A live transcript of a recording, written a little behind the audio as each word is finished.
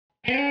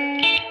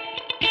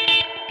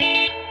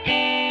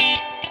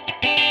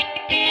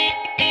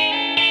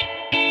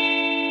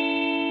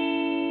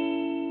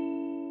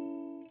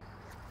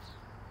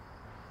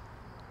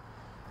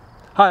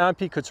Hi, I'm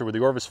Pete Kutzer with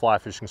the Orvis Fly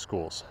Fishing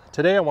Schools.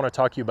 Today I want to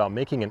talk to you about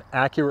making an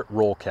accurate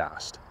roll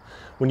cast.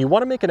 When you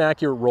want to make an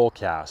accurate roll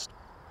cast,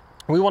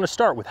 we want to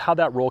start with how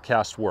that roll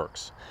cast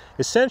works.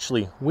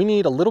 Essentially, we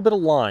need a little bit of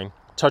line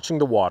touching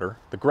the water,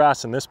 the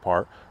grass in this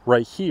part,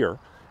 right here,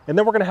 and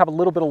then we're going to have a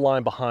little bit of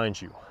line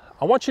behind you.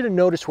 I want you to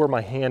notice where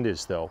my hand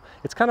is though.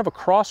 It's kind of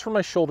across from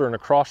my shoulder and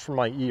across from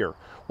my ear.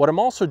 What I'm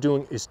also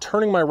doing is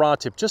turning my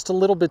rod tip just a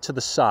little bit to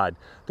the side.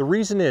 The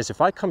reason is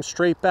if I come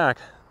straight back,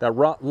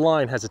 that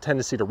line has a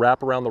tendency to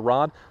wrap around the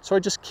rod, so I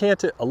just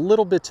cant it a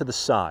little bit to the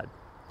side.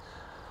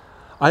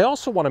 I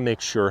also want to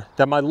make sure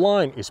that my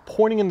line is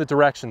pointing in the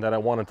direction that I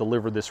want to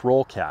deliver this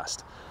roll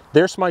cast.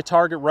 There's my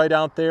target right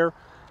out there.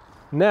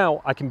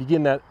 Now I can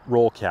begin that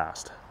roll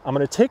cast. I'm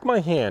going to take my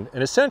hand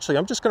and essentially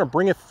I'm just going to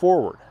bring it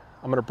forward.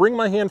 I'm going to bring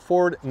my hand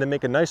forward and then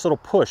make a nice little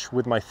push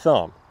with my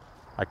thumb.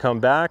 I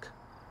come back,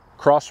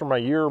 cross from my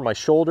ear or my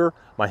shoulder,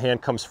 my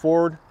hand comes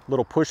forward,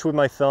 little push with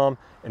my thumb,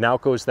 and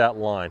out goes that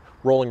line,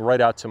 rolling right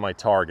out to my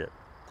target.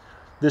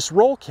 This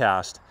roll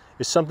cast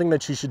is something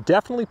that you should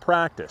definitely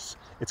practice.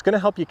 It's going to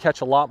help you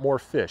catch a lot more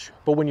fish,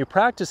 but when you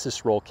practice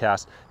this roll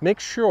cast, make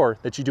sure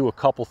that you do a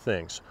couple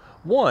things.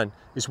 One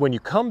is when you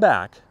come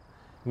back,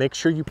 make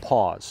sure you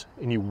pause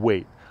and you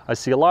wait. I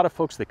see a lot of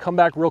folks that come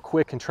back real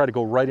quick and try to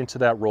go right into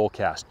that roll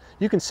cast.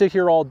 You can sit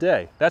here all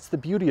day. That's the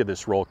beauty of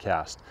this roll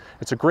cast.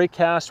 It's a great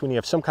cast when you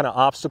have some kind of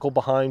obstacle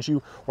behind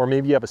you, or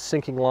maybe you have a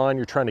sinking line,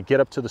 you're trying to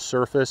get up to the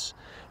surface.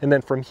 And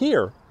then from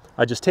here,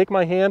 I just take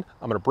my hand,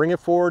 I'm going to bring it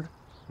forward,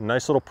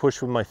 nice little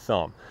push with my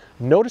thumb.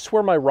 Notice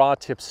where my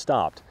rod tip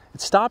stopped. It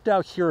stopped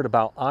out here at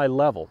about eye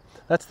level.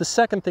 That's the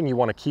second thing you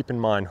want to keep in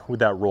mind with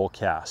that roll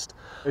cast.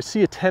 I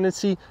see a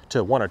tendency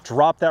to want to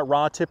drop that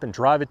rod tip and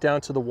drive it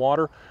down to the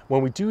water.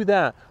 When we do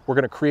that, we're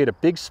going to create a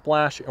big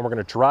splash and we're going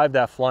to drive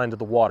that fly into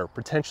the water,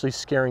 potentially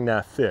scaring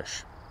that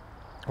fish.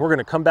 We're going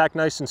to come back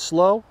nice and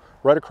slow,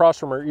 right across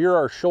from our ear,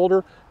 our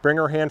shoulder, bring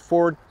our hand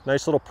forward,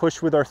 nice little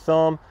push with our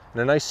thumb,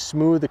 and a nice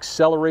smooth,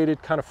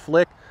 accelerated kind of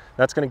flick.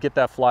 That's going to get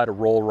that fly to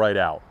roll right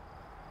out.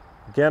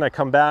 Again, I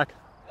come back,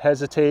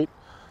 hesitate,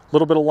 a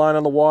little bit of line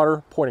on the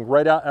water, pointing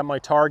right out at my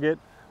target,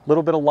 a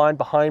little bit of line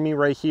behind me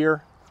right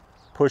here,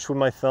 push with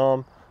my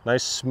thumb,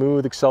 nice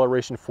smooth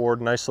acceleration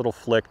forward, nice little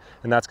flick,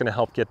 and that's going to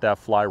help get that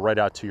fly right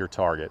out to your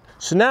target.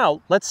 So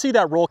now, let's see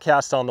that roll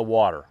cast on the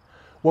water.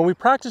 When we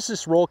practice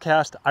this roll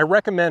cast, I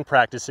recommend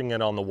practicing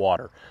it on the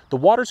water. The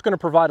water's going to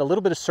provide a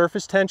little bit of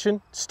surface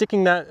tension,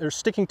 sticking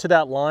to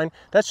that line.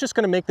 That's just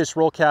going to make this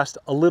roll cast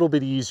a little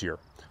bit easier.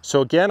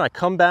 So again, I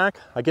come back,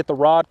 I get the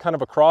rod kind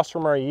of across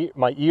from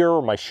my ear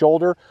or my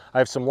shoulder. I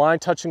have some line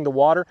touching the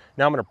water.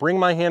 Now I'm going to bring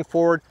my hand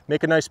forward,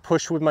 make a nice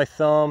push with my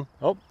thumb.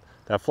 Oh,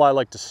 that fly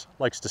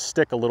likes to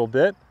stick a little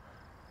bit.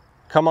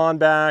 Come on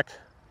back,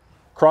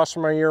 cross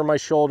from my ear or my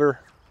shoulder,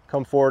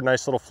 come forward,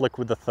 nice little flick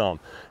with the thumb.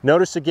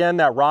 Notice again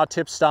that rod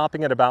tip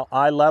stopping at about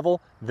eye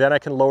level, then I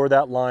can lower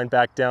that line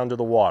back down to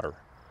the water.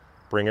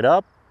 Bring it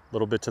up, a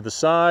little bit to the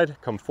side,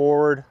 come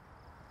forward,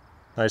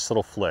 nice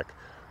little flick.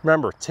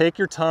 Remember, take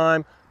your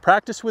time,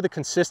 practice with a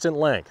consistent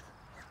length.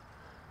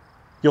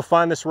 You'll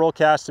find this roll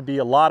cast to be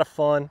a lot of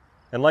fun,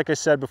 and like I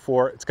said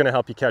before, it's going to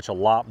help you catch a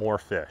lot more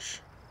fish.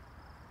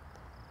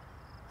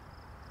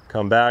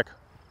 Come back,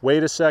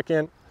 wait a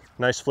second,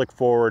 nice flick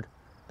forward,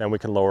 then we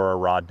can lower our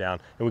rod down,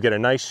 and we get a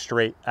nice,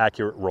 straight,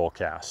 accurate roll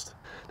cast.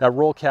 That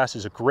roll cast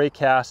is a great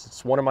cast,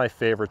 it's one of my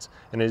favorites,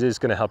 and it is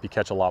going to help you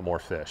catch a lot more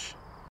fish.